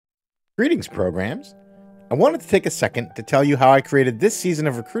Greetings, programs. I wanted to take a second to tell you how I created this season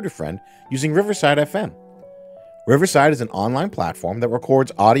of Recruiter Friend using Riverside FM. Riverside is an online platform that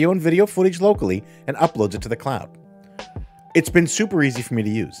records audio and video footage locally and uploads it to the cloud. It's been super easy for me to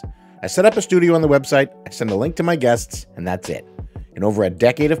use. I set up a studio on the website, I send a link to my guests, and that's it. In over a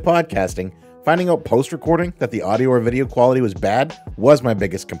decade of podcasting, finding out post-recording that the audio or video quality was bad was my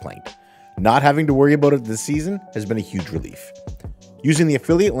biggest complaint. Not having to worry about it this season has been a huge relief. Using the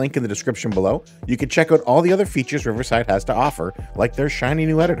affiliate link in the description below, you can check out all the other features Riverside has to offer, like their shiny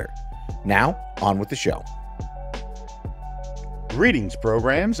new editor. Now, on with the show. Greetings,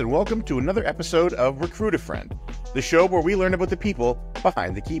 programs, and welcome to another episode of Recruiter Friend, the show where we learn about the people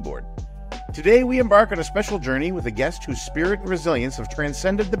behind the keyboard. Today, we embark on a special journey with a guest whose spirit and resilience have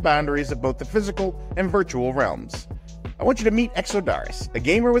transcended the boundaries of both the physical and virtual realms. I want you to meet Exodarus, a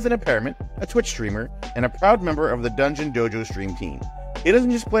gamer with an impairment, a Twitch streamer, and a proud member of the Dungeon Dojo stream team. He doesn't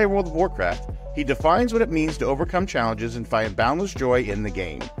just play World of Warcraft, he defines what it means to overcome challenges and find boundless joy in the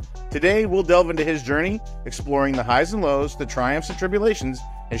game. Today, we'll delve into his journey, exploring the highs and lows, the triumphs and tribulations,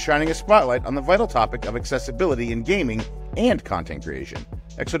 and shining a spotlight on the vital topic of accessibility in gaming and content creation.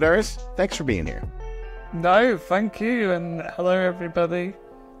 Exodarus, thanks for being here. No, thank you, and hello everybody.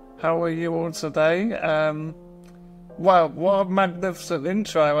 How are you all today? Wow, what a magnificent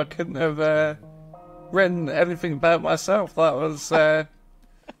intro. I couldn't have written anything about myself. That was, you're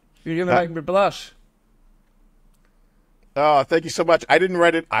going to make me blush. Oh, thank you so much. I didn't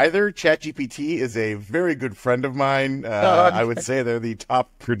write it either. ChatGPT is a very good friend of mine. Okay. I would say they're the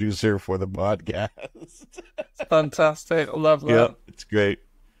top producer for the podcast. Fantastic. I love that. Yeah, it's great.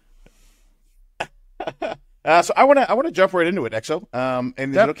 So I want to jump right into it, Exo. And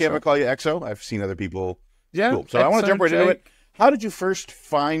is it okay if I call you Exo? I've seen other people. Yeah. Cool. So I want to jump right into it. How did you first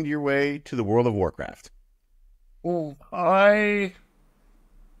find your way to the World of Warcraft? Oh, I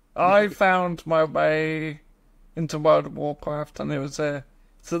found my way into World of Warcraft, and it's a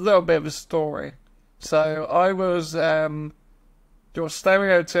little bit of a story. So I was your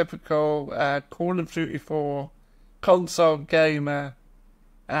stereotypical Call of Duty 4 console gamer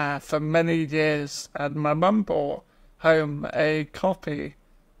for many years, and my mum brought home a copy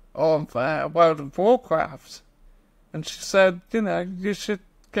of World of Warcraft, and she said, you should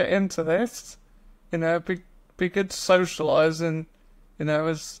get into this, be good to socialise, and,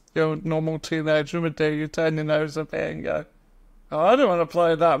 as your normal teenager would do, you turn your nose up here and go, oh, I don't want to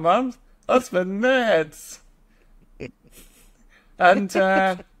play that, Mum, that's for nerds. And,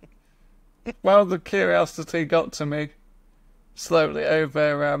 well, the curiosity got to me slowly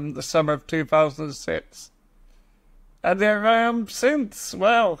over the summer of 2006. And here I am since.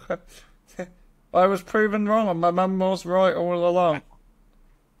 Well, I was proven wrong, and my mum was right all along.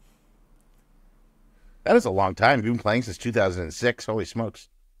 That is a long time. You've been playing since 2006. Holy smokes.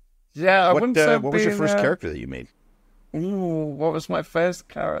 Yeah, I wouldn't say what was your first character that you made? Ooh, what was my first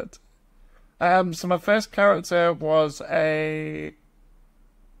character? So my first character was a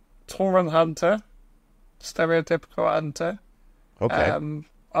Tauren hunter, stereotypical hunter. Okay.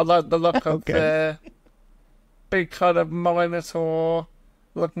 I like the look of the big kind of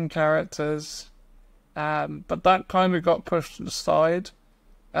Minotaur-looking characters, but that kind of got pushed aside,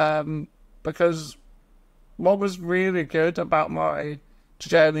 because what was really good about my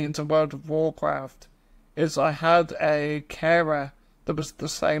journey into World of Warcraft is I had a carer that was the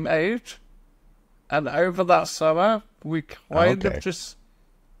same age, and over that summer, we kind of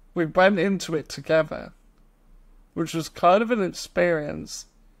we went into it together, which was kind of an experience.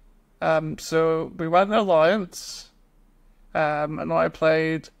 So we went in Alliance, and I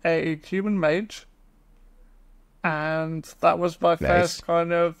played a human mage, and that was my first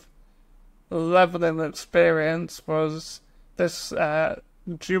kind of leveling experience, was this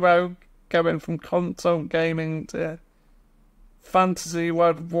duo going from console gaming to fantasy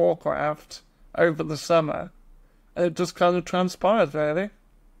World of Warcraft over the summer, and it just kind of transpired, really.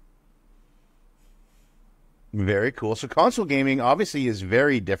 Very cool. So console gaming obviously is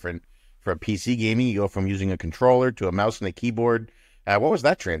very different from PC gaming. You go from using a controller to a mouse and a keyboard. What was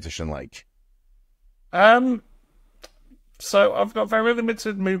that transition like? So I've got very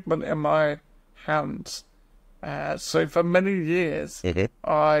limited movement in my hands. So for many years,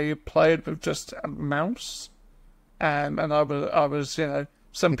 I played with just a mouse, and I was,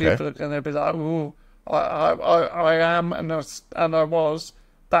 some people are going to be like, "Ooh, I am," and I was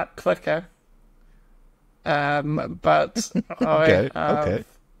that clicker. But I have,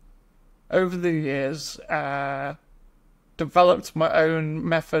 over the years, developed my own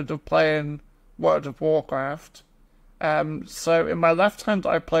method of playing World of Warcraft. So in my left hand,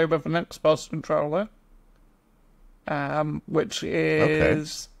 I play with an Xbox controller, which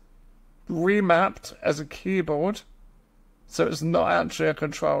is remapped as a keyboard, so it's not actually a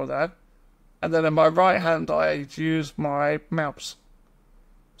controller. And then in my right hand, I use my mouse.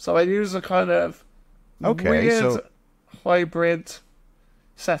 So I use a kind of weird hybrid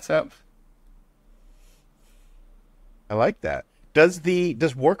setup. I like that.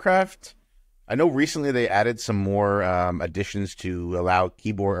 Does Warcraft? I know recently they added some more additions to allow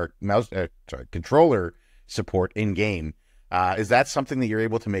keyboard or mouse, controller support in game. Is that something that you're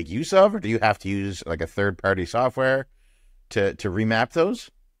able to make use of, or do you have to use like a third-party software to remap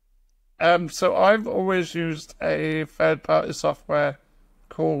those? So I've always used a third-party software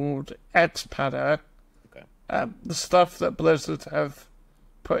called Xpadder. Okay. The stuff that Blizzard have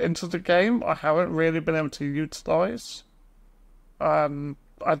put into the game, I haven't really been able to utilize.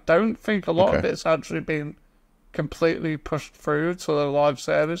 I don't think a lot of it's actually been completely pushed through to the live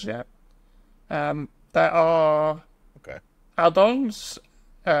servers yet. There are add-ons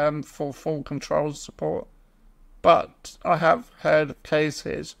for full control support, but I have heard of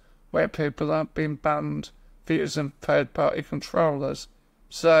cases where people have been banned for using third-party controllers.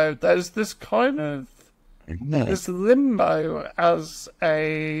 So there's this kind of this limbo as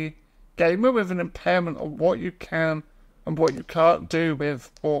a gamer with an impairment of what you can and what you can't do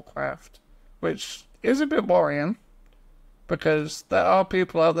with Warcraft, which is a bit worrying, because there are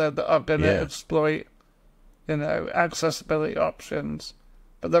people out there that are going to exploit, accessibility options,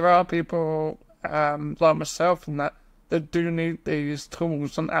 but there are people like myself and that do need these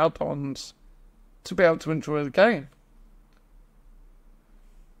tools and add-ons to be able to enjoy the game.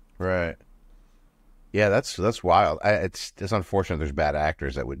 Right. Yeah, that's wild. It's unfortunate there's bad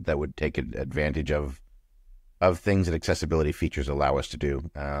actors that would take advantage of things that accessibility features allow us to do.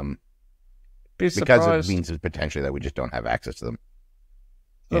 Because it means potentially that we just don't have access to them.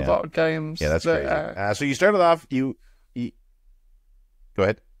 A lot of games. Yeah, that's crazy. So you started off, you go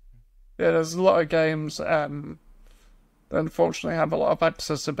ahead. Yeah, there's a lot of games that unfortunately have a lot of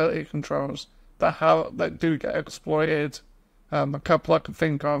accessibility controls that do get exploited. A couple I can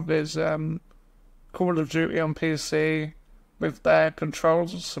think of is Call of Duty on PC with their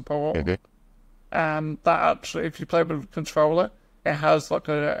controls support. Okay. That actually, if you play with a controller, it has like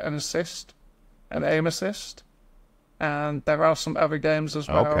an assist, an aim assist. And there are some other games as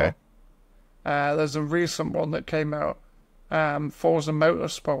well. Okay. There's a recent one that came out, Forza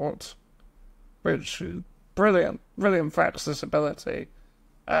Motorsport, which is brilliant for accessibility.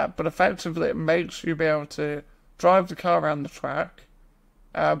 But effectively it makes you be able to drive the car around the track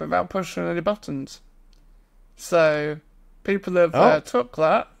without pushing any buttons. So people have took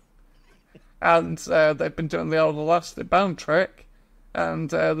that, and they've been doing the old elastic band trick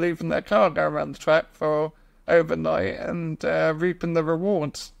and leaving their car go around the track for overnight and reaping the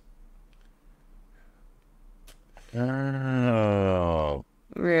rewards. Oh.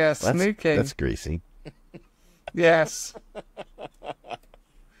 Yeah, sneaky. That's greasy. Yes.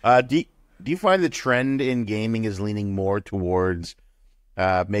 Do you find the trend in gaming is leaning more towards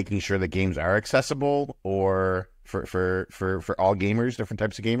making sure that games are accessible, or for all gamers, different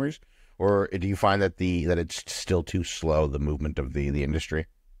types of gamers, or do you find that it's still too slow, the movement of the industry?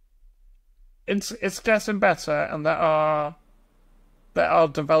 It's getting better, and there are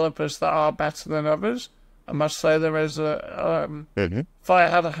developers that are better than others. I must say there is if I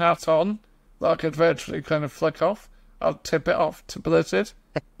had a hat on that I could virtually kind of flick off, I'd tip it off to Blizzard,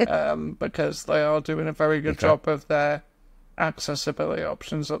 because they are doing a very good job of their accessibility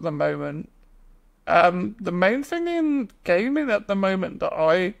options at the moment. The main thing in gaming at the moment that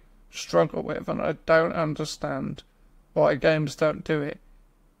I struggle with, and I don't understand why games don't do it,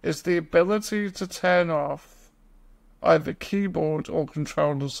 is the ability to turn off either keyboard or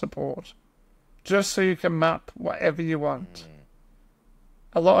controller support, just so you can map whatever you want.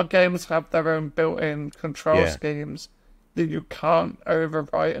 A lot of games have their own built-in control schemes that you can't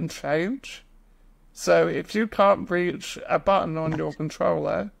overwrite and change. So if you can't reach a button on your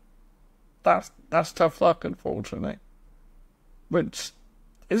controller, that's tough luck, unfortunately. Which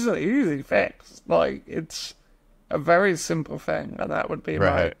is an easy fix. Like, it's a very simple thing, and that would be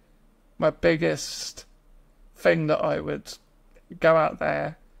my biggest thing that I would go out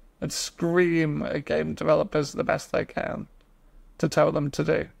there and scream at game developers the best they can to tell them to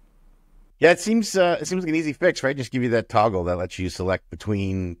do. Yeah, it seems like an easy fix, right? Just give you that toggle that lets you select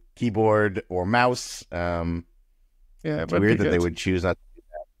between keyboard or mouse. It's weird that they would choose not to do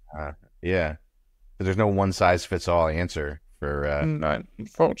that. Yeah, because there's no one size fits all answer for no,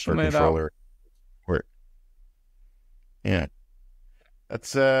 unfortunately, for controller. Yeah,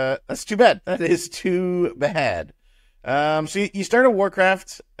 that's too bad. That is too bad. So you started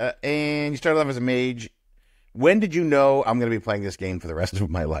Warcraft, and you started off as a mage. When did you know I'm going to be playing this game for the rest of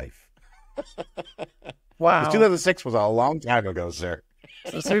my life? Because Wow. 2006 was a long time ago, sir.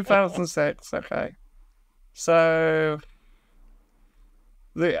 So 2006, okay. So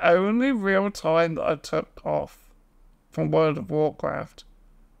the only real time that I took off from World of Warcraft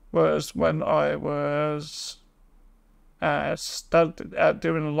was when I was doing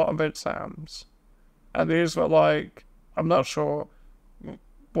a lot of exams. And these were like, I'm not sure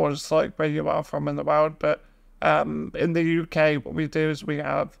what it's like where you are from in the world, but in the UK, what we do is we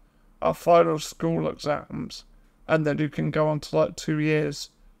have our final school exams, and then you can go on to like 2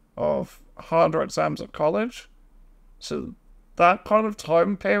 years of harder exams at college. So that kind of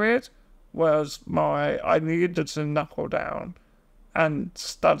time period was I needed to knuckle down and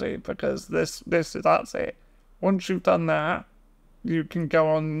study, because that's it. Once you've done that, you can go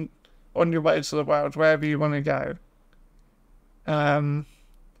on your way to the world, wherever you want to go.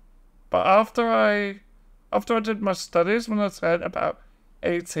 But after I did my studies, when I said about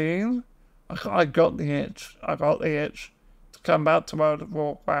 18, I got the itch. I got the itch to come back to World of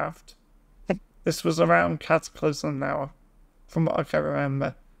Warcraft. This was around Cataclysm now, from what I can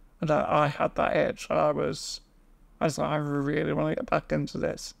remember. And I had that itch. I was like, I really want to get back into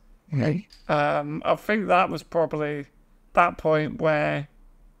this. Okay. I think that was probably that point where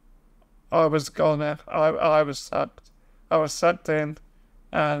I was gonna. I was sucked. I was sucked in,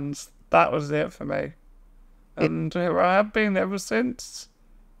 and that was it for me. And here I have been ever since.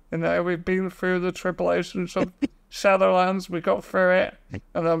 You know, we've been through the tribulations of Shadowlands. We got through it,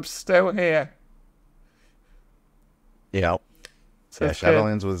 and I'm still here. Yeah. So Yeah,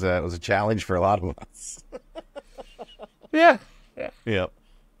 Shadowlands was a challenge for a lot of us. Yeah. Yeah.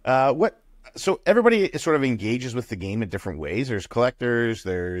 So everybody sort of engages with the game in different ways. There's collectors,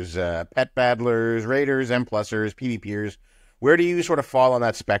 there's pet battlers, raiders, M+ers, PvPers. Where do you sort of fall on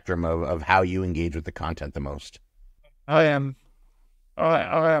that spectrum of how you engage with the content the most? I am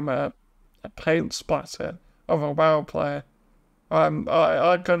a paint splatter of a WoW player.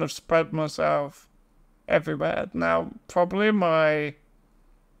 I kind of spread myself everywhere. Now, probably my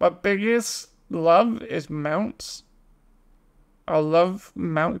biggest love is mounts. I love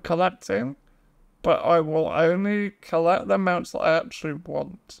mount collecting, but I will only collect the mounts that I actually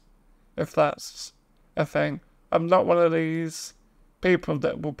want, if that's a thing. I'm not one of these people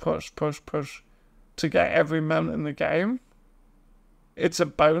that will push to get every mount in the game. It's a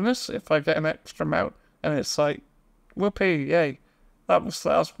bonus if I get an extra mount, and it's like, whoopee, yay. That's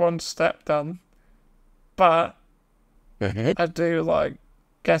one step done. But I do like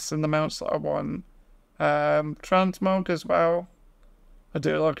guessing the mounts that I want. Transmog as well. I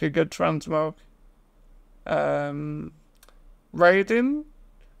do like a good transmog. Raiden.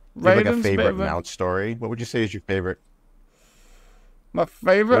 Do you have like a Raiden's favorite mount story? What would you say is your favorite? My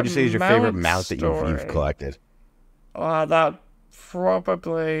favorite. What would you say is your favorite mount that you've collected? That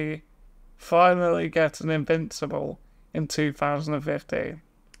probably finally getting Invincible in 2015.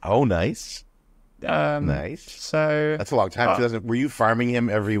 Oh, nice. Nice. So that's a long time. Were you farming him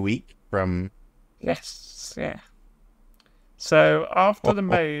every week from? Yes. Yeah. So after the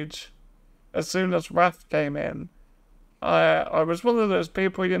mage, as soon as Wrath came in, I was one of those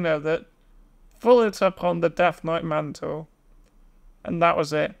people, you know, that fully took on the Death Knight mantle, and that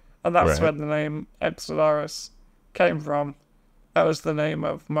was it. And that's where the name Exodarus came from. That was the name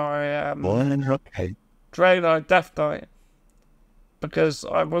of my Draenei Death Knight, because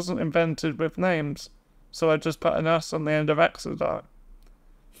I wasn't invented with names, so I just put an S on the end of Exodar.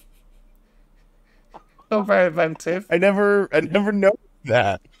 Not very inventive. I never noticed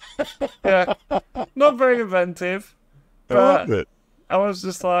that. Yeah, not very inventive. But I love it. I was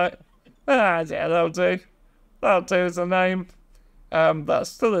just like, yeah, that'll do. That'll do as a name. That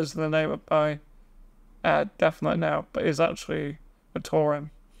still is the name of my Death Knight now, but it's actually a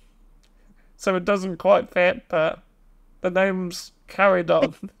Tauren. So it doesn't quite fit, but the name's carried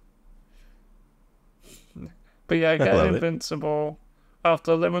on. But yeah, getting Invincible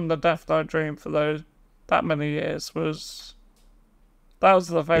after living the Death Knight dream for that many years that was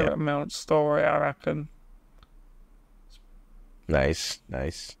the favourite mount story, I reckon. Nice.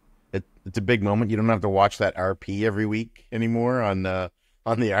 It's a big moment. You don't have to watch that RP every week anymore on the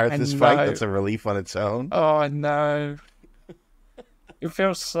Arthas fight. That's a relief on its own. Oh, I know. It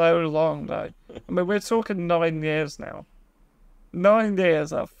feels so long, though. I mean, we're talking 9 years now. 9 years,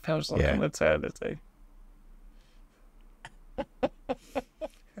 that feels like an eternity.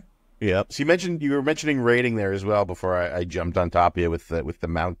 Yeah. So you were mentioning raiding there as well before I jumped on top of you with the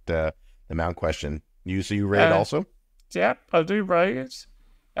mount question. You raid also? Yeah, I do raid.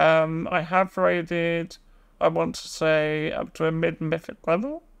 I have raided, I want to say, up to a mid-mythic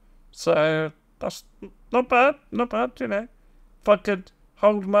level. So that's not bad, you know. If I could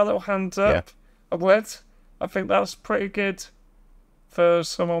hold my little hands up a bit. I think that's pretty good for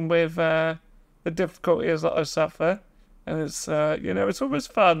someone with the difficulties that I suffer. And it's, it's always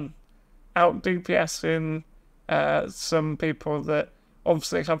fun out DPSing some people that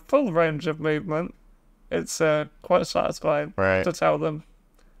obviously have full range of movement. It's quite satisfying to tell them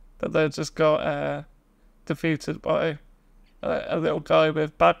that they just got defeated by a little guy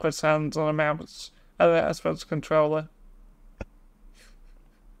with backwards hands on a mouse and an Xbox controller.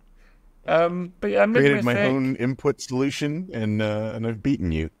 But yeah, created my own input solution, and I've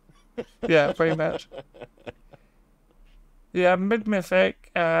beaten you. Yeah, pretty much. Yeah,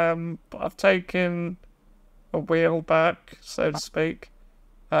 mid-mythic. I've taken a wheel back, so to speak,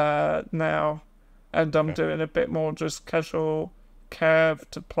 now, and I'm doing a bit more just casual curve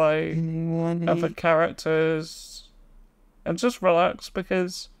to play other characters and just relax,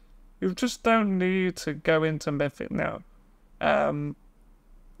 because you just don't need to go into mythic now.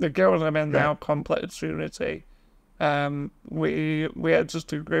 The guild I'm in now, Complex Unity, we had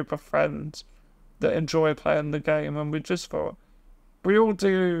just a group of friends that enjoy playing the game, and we just thought, we all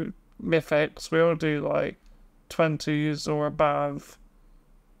do mythics, we all do like 20s or above.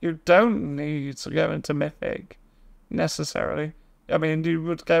 You don't need to go into mythic necessarily. I mean, you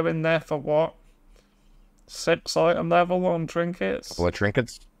would go in there for what? 6 item level on trinkets? Couple of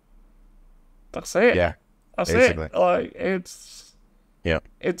trinkets? That's it. Yeah. That's basically. it. Like,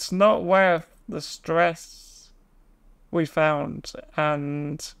 it's not worth the stress we found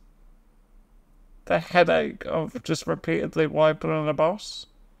and the headache of just repeatedly wiping on a boss.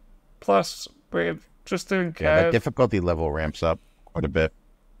 Plus, we're just doing curve. Yeah, that difficulty level ramps up quite a bit.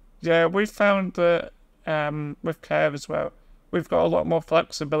 Yeah, we found that with curve as well, we've got a lot more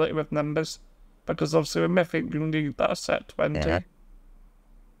flexibility with numbers, because obviously with mythic you need that set 20. Yeah.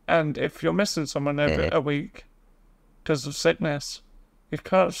 And if you're missing someone every a week because of sickness, you're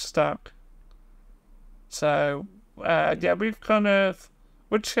kind of stuck. So, we're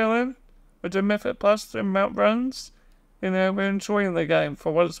chilling. We're doing Mythic Plus, doing mount runs. We're enjoying the game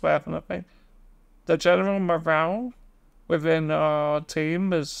for what it's worth, and I think the general morale within our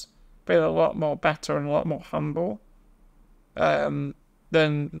team has been a lot more better and a lot more humble than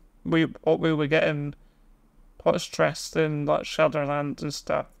we were getting quite stressed in like Shadowlands and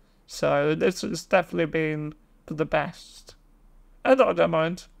stuff. So it's definitely been for the best. And I don't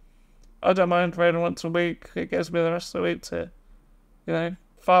mind. I don't mind raiding once a week. It gives me the rest of the week to,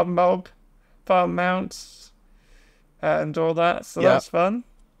 farm mog, farm mounts, and all that. So that's fun.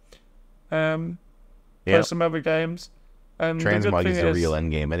 Play some other games. Transmog is the real end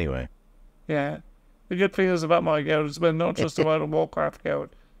game anyway. Yeah. The good thing is about my guild is we're not just a World of Warcraft guild.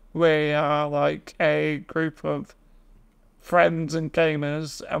 We are like a group of friends and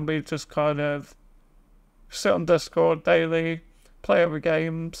gamers, and we just kind of sit on Discord daily, play other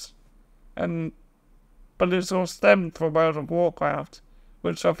games, but it's all stemmed from World of Warcraft,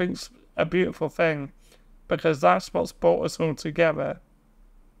 which I think's a beautiful thing, because that's what's brought us all together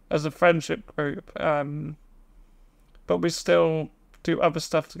as a friendship group. But we still do other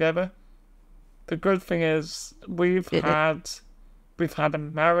stuff together. The good thing is we've had a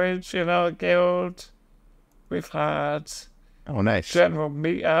marriage in our guild. We've had general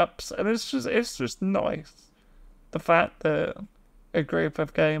meetups, and it's just nice. The fact that a group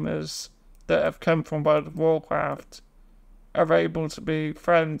of gamers that have come from World of Warcraft are able to be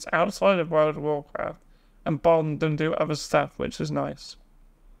friends outside of World of Warcraft and bond and do other stuff, which is nice.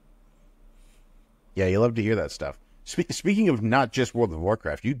 Yeah, you love to hear that stuff. Speaking of not just World of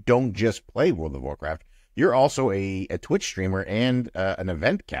Warcraft, you don't just play World of Warcraft. You're also a Twitch streamer and an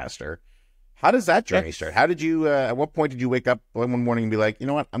event caster. How does that journey start? How did you? At what point did you wake up one morning and be like, you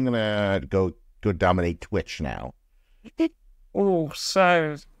know what, I'm gonna go dominate Twitch now? Oh,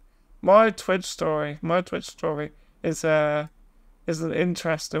 so my Twitch story is an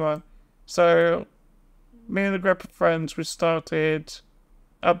interesting one. So me and a group of friends, we started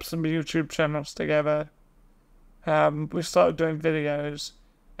up some YouTube channels together. We started doing videos,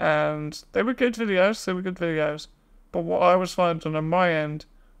 and they were good videos. But what I was finding on my end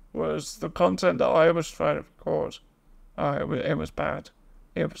was the content that I was trying to record. It was bad.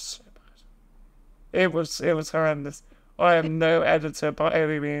 It was so bad. It was horrendous. I am no editor by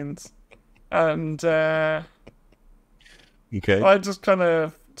any means, and I just kind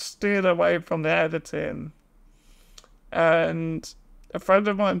of steered away from the editing. And a friend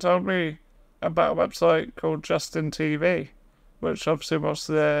of mine told me about a website called Justin TV, which obviously was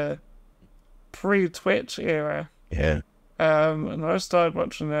the pre-Twitch era. Yeah. And I started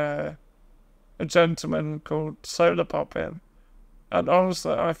watching a gentleman called Solar Poppin', and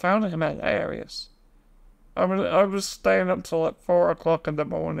honestly, I found him hilarious. I was staying up till like 4 o'clock in the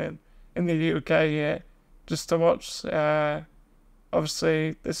morning in the UK here just to watch,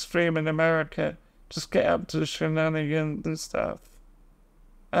 obviously, the stream in America, just get up to the shenanigans and stuff.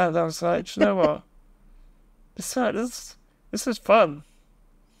 And I was like, you know what? This is fun.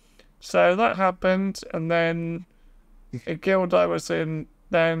 So that happened, and then a guild I was in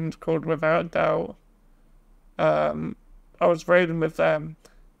then called Without Doubt, I was raiding with them,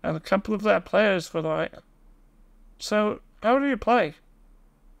 and a couple of their players were like, so, how do you play?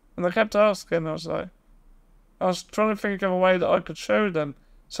 And they kept asking, I was trying to think of a way that I could show them.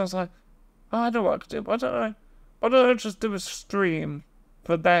 So I was like, oh, I know what I could do. Why don't I just do a stream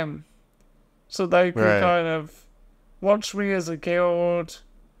for them? So they can kind of watch me as a guild,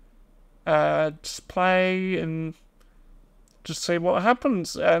 just play and just see what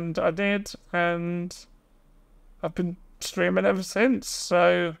happens. And I did, and I've been streaming ever since.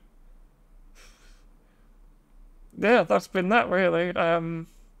 So yeah, that's been that really.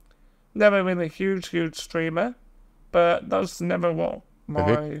 Never been a huge streamer, but that's never what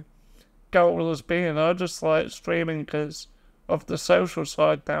my goal has been. I just like streaming because of the social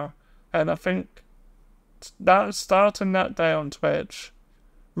side now, and I think that starting that day on Twitch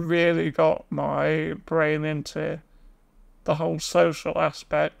really got my brain into the whole social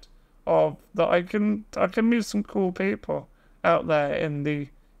aspect of that. I can meet some cool people out there in the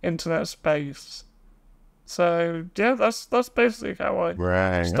internet space. So yeah, that's basically how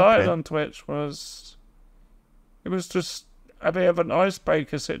I started on Twitch. It was just a bit of an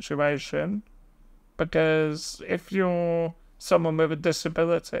icebreaker situation, because if you're someone with a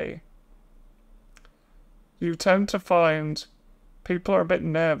disability, you tend to find people are a bit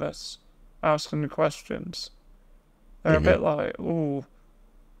nervous asking the questions. They're a bit like, "Ooh,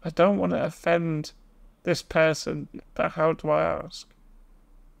 I don't want to offend this person, but how do I ask?"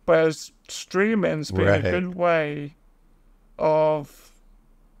 Whereas streaming's been a good way of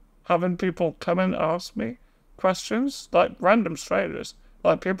having people come and ask me questions, like random strangers,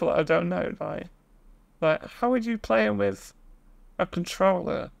 like people that I don't know, like how would you play with a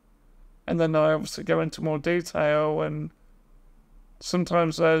controller? And then I obviously go into more detail, and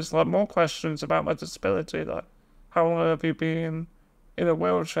sometimes there's like more questions about my disability, like how long have you been in a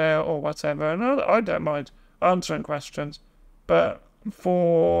wheelchair or whatever, and I don't mind answering questions, but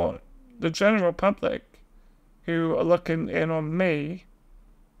for the general public who are looking in on me,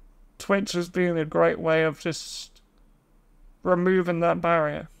 Twitch has been a great way of just removing that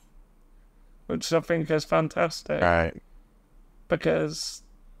barrier, which I think is fantastic. Right. Because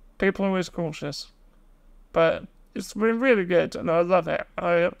people are always cautious. But it's been really good, and I love it.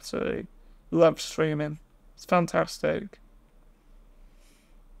 I absolutely love streaming. It's fantastic.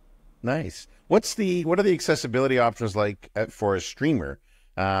 Nice. What are the accessibility options like for a streamer?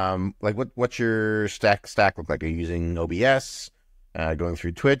 Like what's your stack look like? Are you using OBS? Going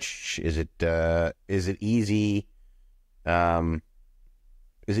through Twitch? Is it easy? Is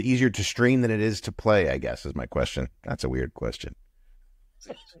it easier to stream than it is to play? I guess is my question. That's a weird question.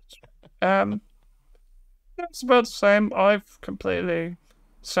 It's about the same. I've completely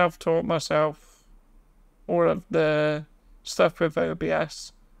self-taught myself all of the stuff with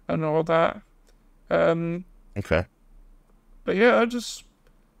OBS and all that. Okay. But yeah, I just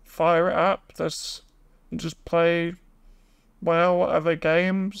fire it up. Just play whatever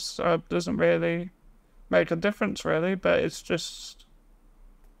games. Doesn't really make a difference really, but it's just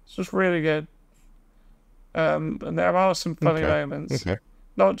really good. And there are some funny moments. Okay.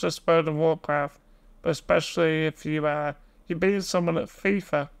 Not just World of Warcraft, but especially if you beat someone at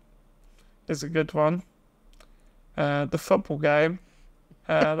FIFA is a good one. The football game.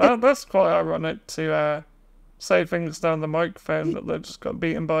 That's quite ironic to say things down the microphone that they just got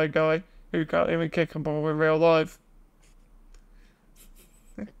beaten by a guy who can't even kick a ball in real life.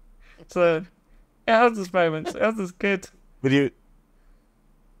 So it has its moments. It has its good. Video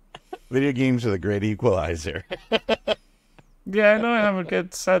games are the great equalizer. Yeah, and I have a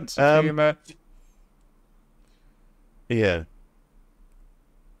good sense of humor. Yeah.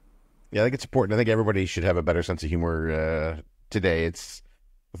 Yeah, I think it's important. I think everybody should have a better sense of humor today. It's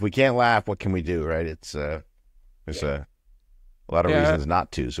if we can't laugh, what can we do, right? It's there's a lot of reasons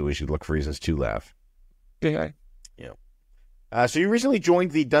not to, so we should look for reasons to laugh. Yeah. Yeah. So you recently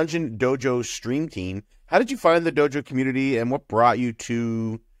joined the Dungeon Dojo stream team. How did you find the dojo community, and what brought you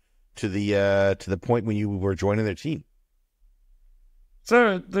to the point when you were joining their team?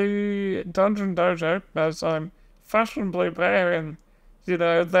 So the Dungeon Dojo, as I'm fashionably wearing,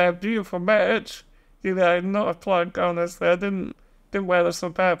 their beautiful merch, not a plug, honestly. I didn't wear this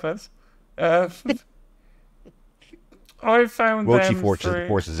on purpose. I found Wochi them through...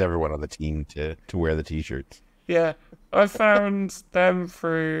 forces everyone on the team to wear the t-shirts. Yeah, I found them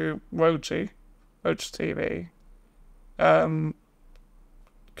through Wochi TV. Kind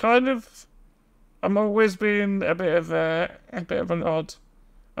of, I'm always been a bit of an odd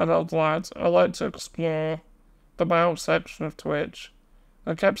lad. I like to explore the WoW section of Twitch.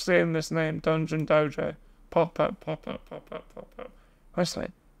 I kept seeing this name, Dungeon Dojo, pop up. I was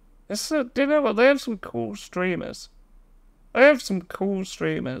like, do you know what? They have some cool streamers. I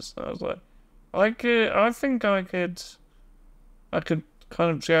was like, I think I could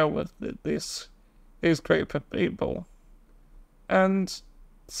kind of gel with this group of people. And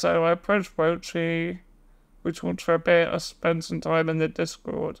so I approached Wochi, we talked for a bit, I spent some time in the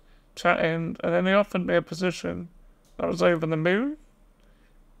Discord chatting, and then he offered me a position. I was over the moon.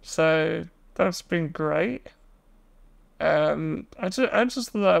 So that's been great. I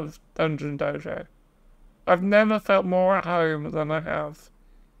just love Dungeon Dojo. I've never felt more at home than I have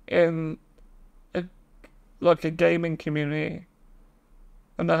in a gaming community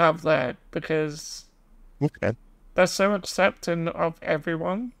than I have there, because they're so accepting of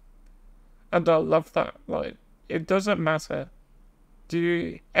everyone, and I love that. Like, it doesn't matter.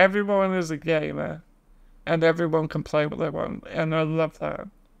 Everyone is a gamer, and everyone can play what they want, and I love that.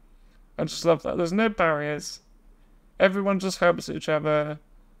 I just love that. There's no barriers. Everyone just helps each other,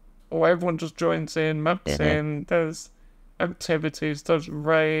 or everyone just joins in, mucks in. There's activities, there's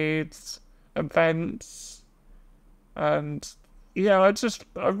raids, events, and yeah, I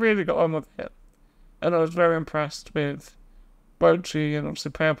really got on with it. And I was very impressed with Bochi and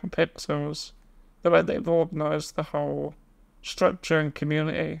obviously Purple Pixels, the way they've organised the whole structure and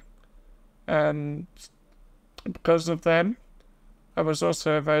community. And because of them, I was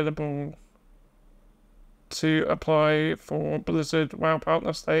also available to apply for Blizzard WoW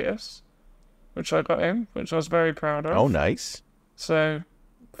Partner status, which I got in, which I was very proud of. Oh, nice. So,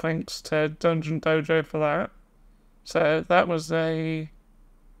 thanks to Dungeon Dojo for that. So, that was a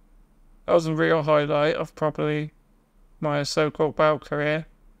real highlight of probably my so-called WoW career.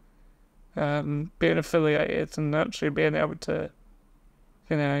 Being affiliated and actually being able to,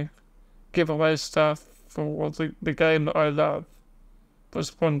 give away stuff for the game that I love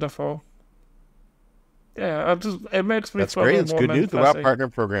was wonderful. Yeah, it makes me feel great. That's good news. The WoW fuzzy. Partner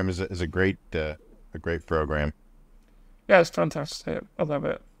Program is a great program. Yeah, it's fantastic. I love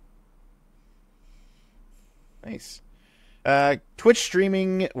it. Nice. Twitch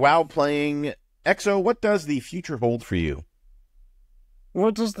streaming, WoW playing. Exo, what does the future hold for you?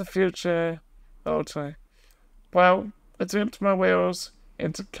 What does the future hold for me? Well, I dipped my wheels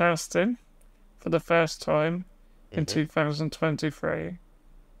into casting for the first time in 2023.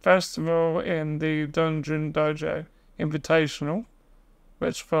 First of all, in the Dungeon Dojo Invitational,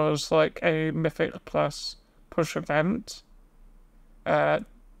 which was like a Mythic Plus push event. That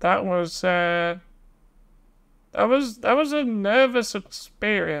was a nervous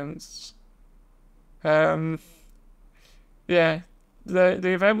experience. Yeah, the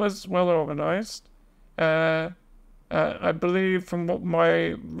event was well organised. I believe, from what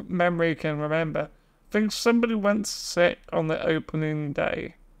my memory can remember, I think somebody went sick on the opening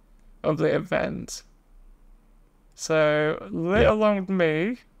day of the event. So, little old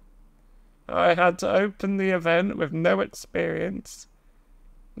me, I had to open the event with no experience,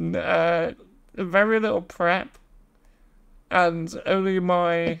 very little prep, and only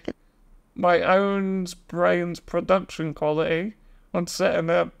my own brain's production quality on setting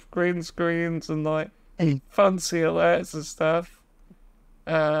up green screens and fancy alerts and stuff.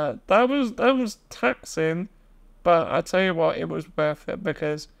 That was taxing, but I tell you what, it was worth it,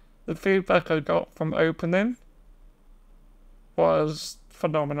 because the feedback I got from opening was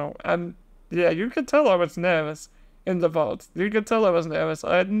phenomenal. And yeah, you could tell I was nervous in the vault. You could tell I was nervous.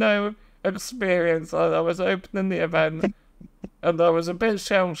 I had no experience. I was opening the event and I was a bit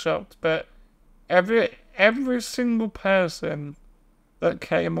shell-shocked, but every single person that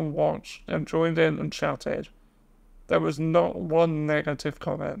came and watched and joined in and chatted, there was not one negative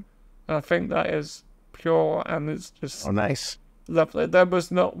comment. And I think that is pure, and it's just nice. Lovely. There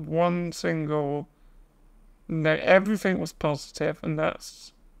was not one single... No, everything was positive, and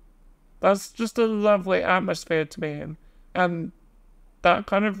that's just a lovely atmosphere to be in. And that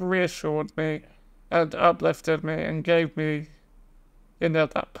kind of reassured me and uplifted me and gave me,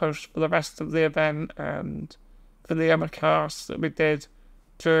 that push for the rest of the event and for the MCAS that we did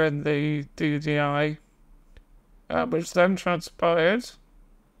during the DDI, which then transpired.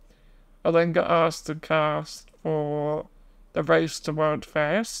 I then got asked to cast for the Race to World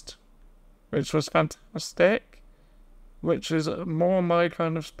First, which was fantastic, which is more my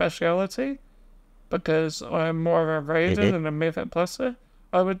kind of speciality. because I'm more of a Raiden than a Mythic Pluser,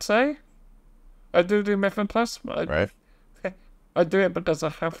 I would say. I do Mythic Plus, but Right. I do it because I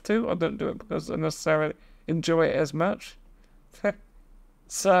have to. I don't do it because I necessarily enjoy it as much.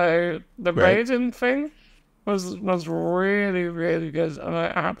 So the Raiden thing was really, really good, and I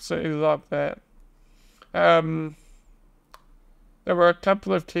absolutely loved it. There were a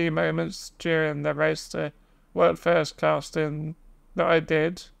couple of key moments during the race to world first casting that I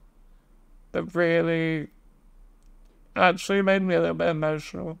did that really actually made me a little bit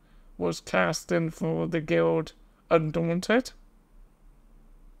emotional. Was casting for the guild Undaunted.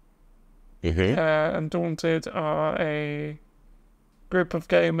 Undaunted are a group of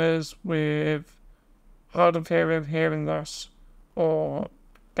gamers with hard of hearing loss, or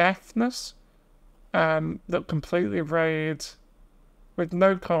deafness, that completely raid with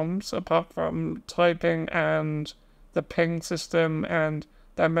no comms apart from typing and the ping system and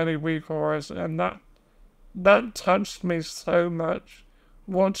their many weak auras, and that touched me so much.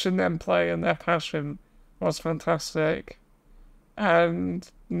 Watching them play and their passion was fantastic. And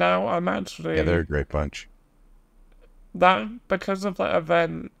now I'm actually... Yeah, they're a great bunch. Because of that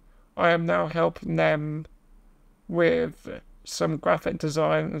event, I am now helping them with some graphic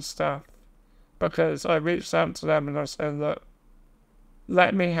design and stuff. Because I reached out to them and I said, look,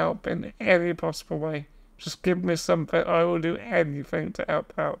 let me help in any possible way. Just give me something. I will do anything to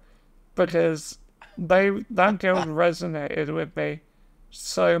help out. Because that guild resonated with me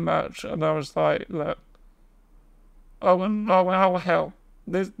so much, and I was like, look, oh hell,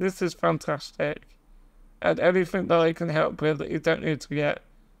 this is fantastic, and anything that I can help with that you don't need to get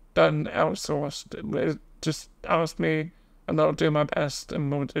done outsourced, just ask me and I'll do my best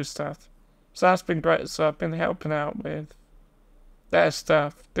and we'll do stuff. So that's been great. So I've been helping out with their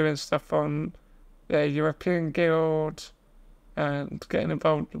stuff, doing stuff on their European guild and getting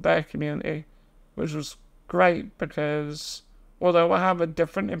involved with their community, which was great because although I have a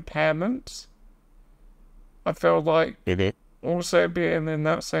different impairment, I feel like also being in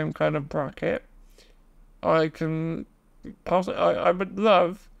that same kind of bracket, I can I would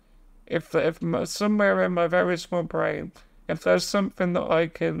love if somewhere in my very small brain, if there's something that I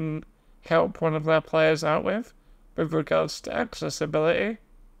can help one of their players out with regards to accessibility,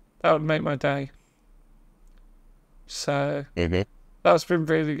 that would make my day. So that's been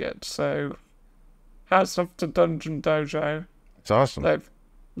really good. So hats off to Dungeon Dojo. It's awesome. They've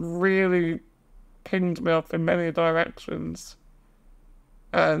really pinged me off in many directions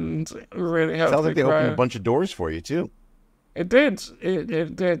and really helped me grow. Sounds like they opened a bunch of doors for you, too. It did.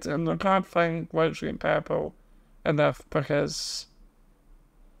 It did. And I can't thank Won't and Purple enough because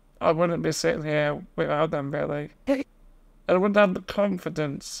I wouldn't be sitting here without them, really. And I wouldn't have the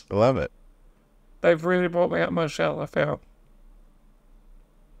confidence. I love it. They've really brought me up my shell, I feel.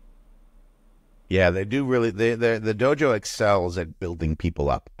 Yeah, they do really. The dojo excels at building people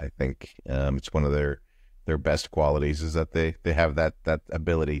up. I think it's one of their best qualities is that they have that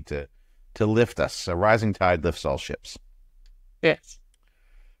ability to lift us. A rising tide lifts all ships. Yes.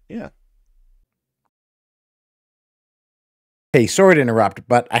 Yeah. Hey, sorry to interrupt,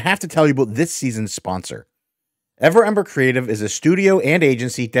 but I have to tell you about this season's sponsor. Ember Creative is a studio and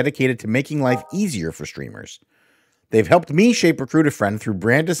agency dedicated to making life easier for streamers. They've helped me shape Recruit a Friend through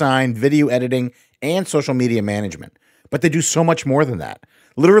brand design, video editing, and social media management. But they do so much more than that.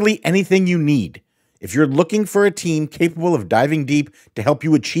 Literally anything you need. If you're looking for a team capable of diving deep to help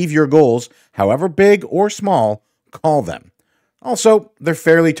you achieve your goals, however big or small, call them. Also, they're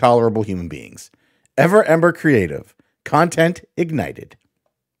fairly tolerable human beings. Ember Creative. Content ignited.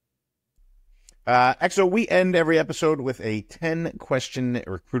 Exo, we end every episode with a 10-question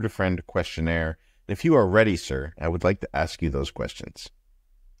Recruit a Friend questionnaire. If you are ready, sir, I would like to ask you those questions.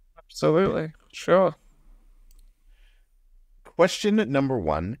 Absolutely. Sure. Question number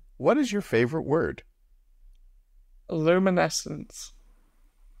 1. What is your favorite word? Luminescence.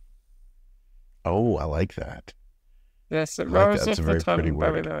 Oh, I like that. Yes, it rolls off the tongue.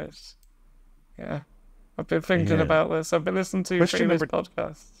 Very nice. Yeah. I've been thinking about this. I've been listening to your previous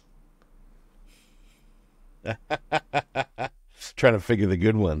podcasts. Trying to figure the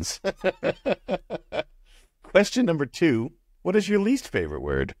good ones. Question number 2. What is your least favorite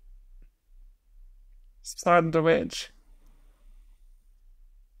word? Sandwich.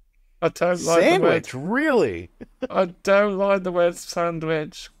 I don't like sandwich, the word. Really? I don't like the word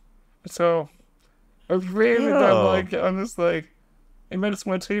sandwich at all. I really don't like it, honestly. It makes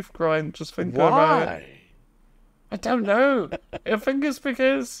my teeth grind just thinking about it. I don't know. I think it's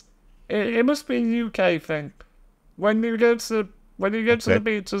because it must be a UK thing. When you go to the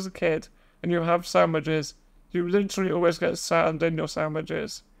beach as a kid and you have sandwiches, you literally always get sand in your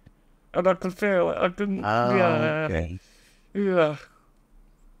sandwiches. And I could feel it. I couldn't. Yeah. Okay. Yeah.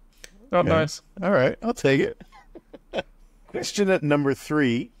 Not nice. All right, I'll take it. Question at number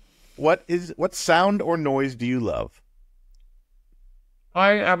 3. What sound or noise do you love?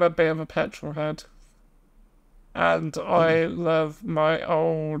 I am a bit of a petrol head. And I love my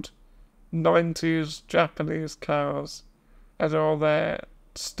old 90s Japanese cars and all their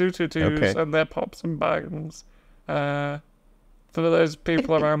stoo-doo-doos and their pops and bangs. For those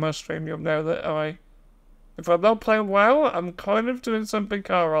people around my stream, you'll know that if I'm not playing well, I'm kind of doing something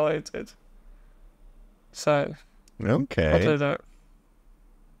car-related. So, Okay. I'll do that.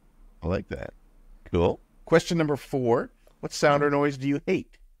 I like that. Cool. Question number 4. What sound or noise do you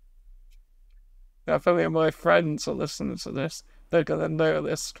hate? Now, if any of my friends are listening to this, they're going to know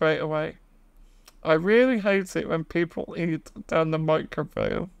this straight away. I really hate it when people eat down the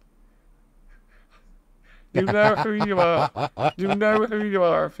microphone. You know who you are. You know who you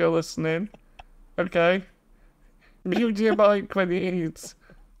are if you're listening. Okay? Mute your mic when you eat.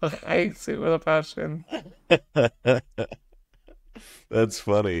 I hate it with a passion. That's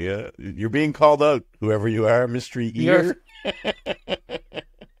funny. Yeah. You're being called out, whoever you are, mystery ear. Yes.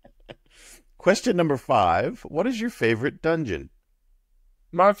 Question number 5. What is your favorite dungeon?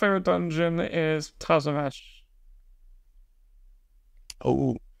 My favorite dungeon is Azeroth.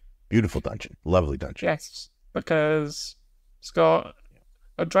 Oh, beautiful dungeon. Lovely dungeon. Yes, because it's got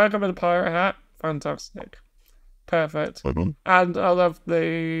a dragon with a pirate hat. Fantastic. Perfect. Mm-hmm. And I love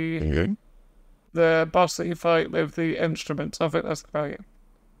the boss that you fight with the instruments. I think that's great.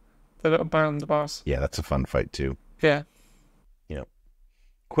 The little band boss. Yeah, that's a fun fight too. Yeah. Yeah.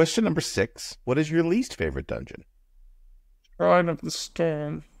 Question number 6. What is your least favorite dungeon? Shrine of the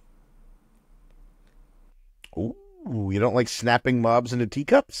Storm. Ooh, you don't like snapping mobs into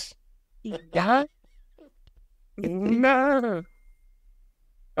teacups? Yeah? No.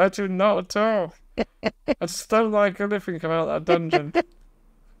 I do not at all. I just don't like anything about that dungeon.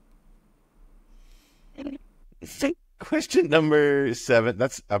 Question number 7.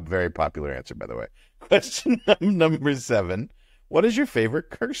 That's a very popular answer, by the way. Question number 7. What is your favorite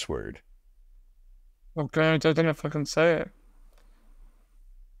curse word? Okay, I don't know if I can say it.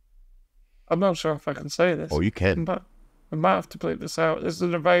 I'm not sure if I can say this. Oh, you can. But I might have to bleep this out. This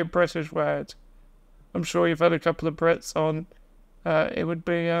is a very British word. I'm sure you've had a couple of Brits on. It would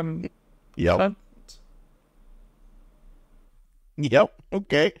be Yep. cunt. Yep.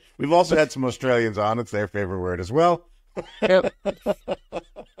 Okay. We've also had some Australians on. It's their favorite word as well. Yep.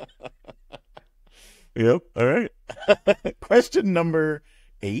 Yep. All right. Question number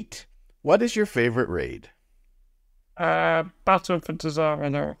 8. What is your favorite raid? Battle for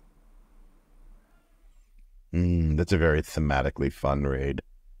Desire. That's a very thematically fun raid.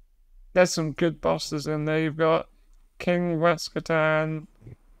 There's some good bosses in there. You've got King Raskatan.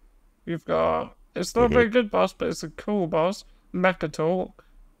 You've got... It's not a very good boss, but it's a cool boss. Mechatalk.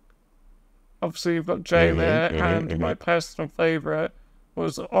 Obviously, you've got Jay there, and my personal favourite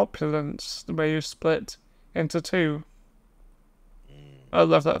was Opulence, the way you split into 2. I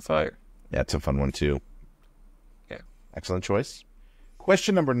love that fight. Yeah, it's a fun one, too. Yeah. Excellent choice.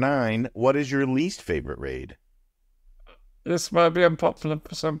 Question number 9. What is your least favorite raid? This might be unpopular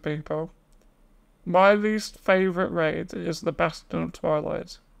for some people. My least favourite raid is the Bastion of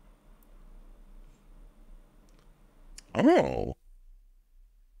Twilight. Oh.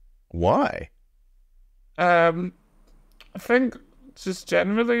 Why? I think just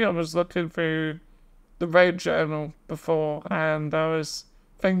generally I was looking through the raid journal before and I was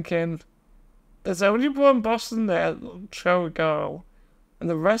thinking there's only one boss in there, Show Girl, and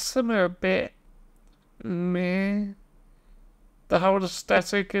the rest of them are a bit meh. The whole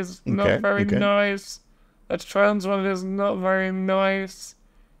aesthetic is not very nice. The trans one is not very nice.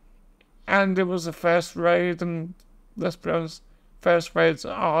 And it was the first raid, and let's be honest, first raids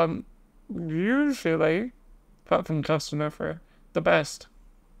aren't usually, apart from Castlefree, the best.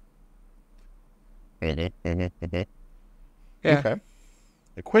 Yeah. Okay.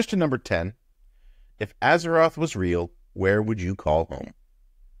 Question number 10. If Azeroth was real, where would you call home?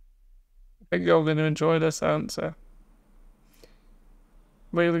 I think you're going to enjoy this answer.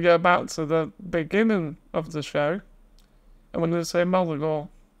 We're going to go back to the beginning of the show, and we're going to say Mulligore.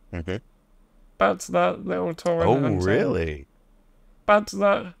 Back to that little Tauren hunter. Oh, really? Back to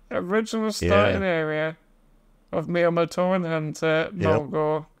that original starting area of me on my Tauren hunter,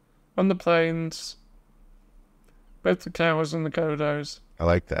 Mulligore, on the plains, with the cows and the kodos. I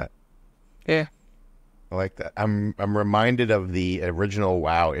like that. Yeah. I like that. I'm reminded of the original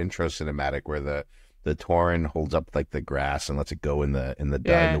WoW intro cinematic where the Tauren holds up like the grass and lets it go in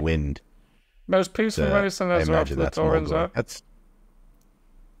the wind. Most peaceful race in Azeroth, the Taurens are. That's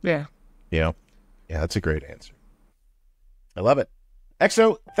Yeah. Yeah, that's a great answer. I love it.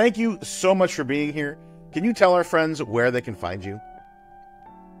 Exo, thank you so much for being here. Can you tell our friends where they can find you?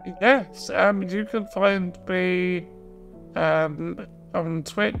 Yes, you can find me on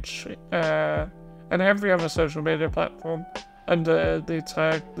Twitch and every other social media platform under the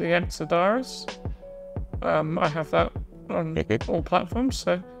tag the Exodarus. I have that on all platforms,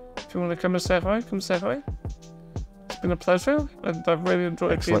 so if you want to come and say hi, come say hi. It's been a pleasure, and I've really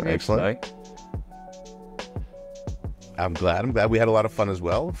enjoyed being here today. I'm glad we had a lot of fun as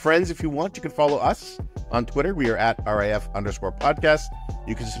well. Friends, if you want, you can follow us on Twitter. We are at RAF_podcast.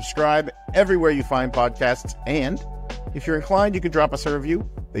 You can subscribe everywhere you find podcasts, and if you're inclined, you can drop us a review.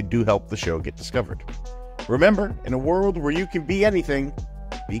 They do help the show get discovered. Remember, in a world where you can be anything,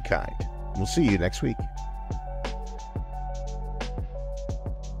 be kind. We'll see you next week.